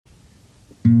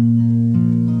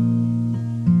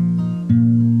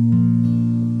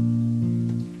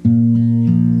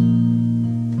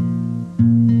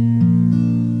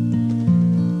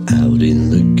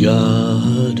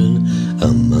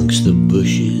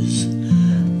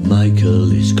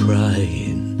Michael is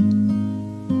crying,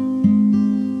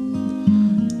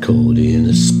 caught in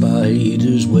a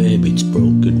spider's web, its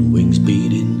broken wings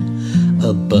beating,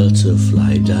 a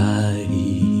butterfly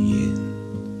dying.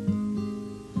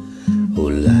 Oh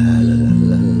la la la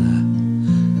la la,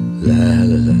 la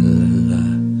la la la la.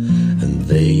 And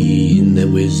they in their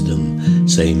wisdom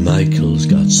say Michael's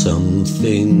got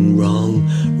something wrong,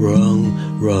 wrong,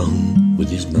 wrong with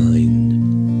his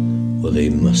mind. Well, they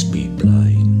must be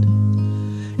blind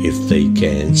if they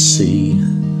can't see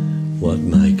what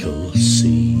Michael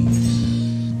sees.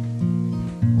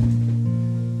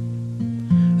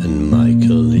 And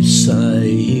Michael is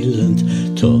silent,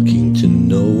 talking to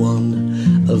no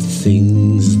one of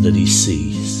things that he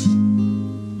sees.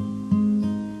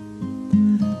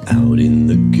 Out in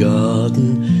the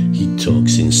garden he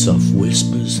talks in soft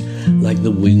whispers like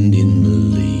the wind in the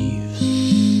leaves.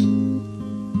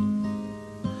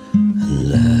 And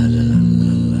la la la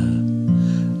la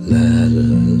la, la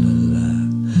la la la.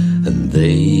 And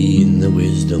they in the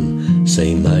wisdom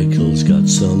say Michael's got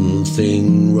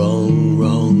something wrong,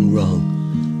 wrong,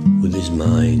 wrong with his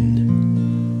mind.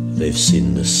 They've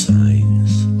seen the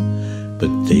signs,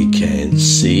 but they can't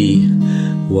see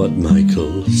what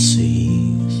Michael sees.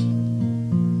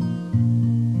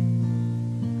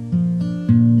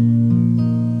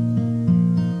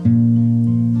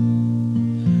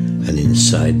 And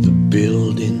inside the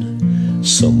building,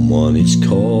 someone is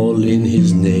calling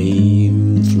his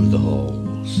name through the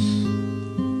halls.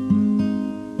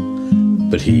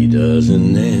 But he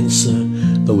doesn't answer,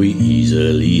 though he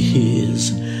easily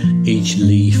hears each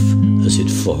leaf as it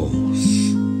falls.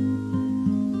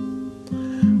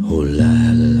 Oh la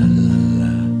la la la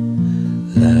la,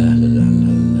 la la la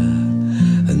la la.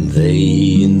 And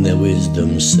they in their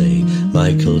wisdom say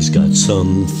Michael's got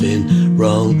something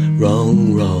wrong,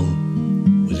 wrong,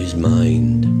 wrong with his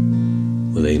mind.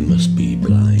 Well, they must be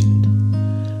blind,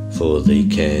 for they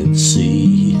can't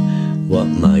see what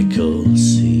Michael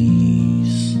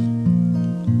sees.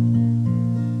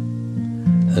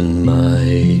 And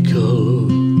Michael,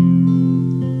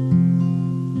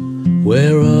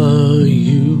 where are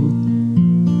you?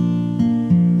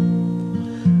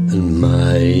 And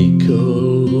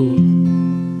Michael,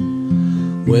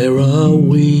 where are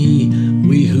we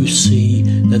who see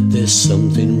that there's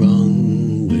something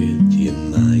wrong with your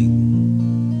mind?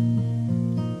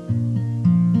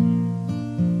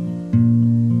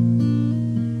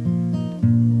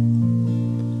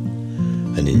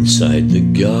 And inside the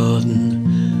garden,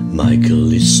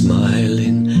 Michael is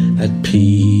smiling at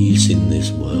peace in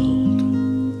this world.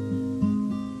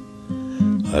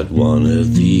 At one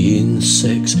of the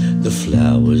insects, the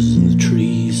flowers and the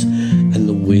trees, and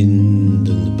the wind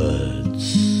and the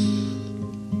birds.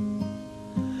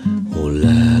 Oh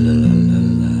la la la la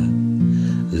la,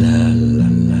 la la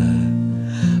la.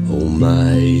 Oh,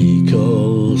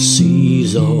 Michael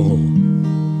sees all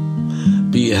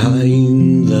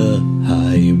behind the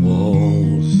high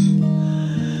walls,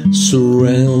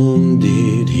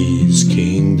 surrounded his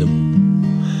kingdom,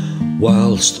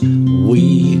 whilst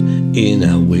we in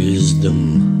our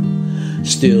wisdom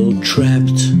still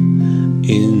trapped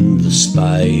in the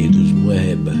spider's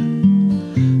web,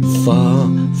 far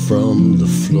from the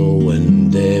flow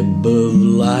and ebb of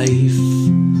life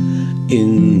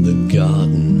in the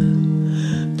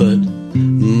garden. But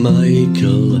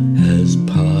Michael has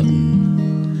pardon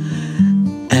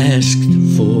asked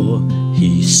for,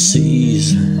 he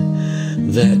sees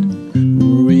that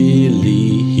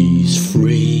really he's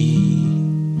free,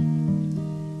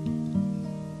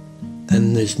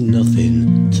 and there's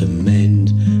nothing to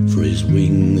mend, for his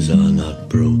wings are not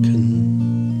broken.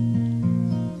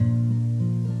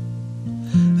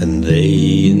 And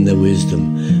they in their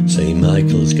wisdom say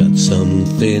Michael's got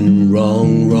something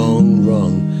wrong, wrong,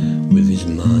 wrong with his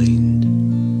mind.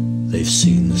 They've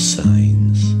seen the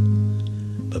signs,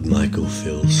 but Michael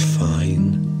feels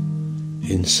fine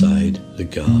inside the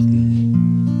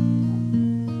garden.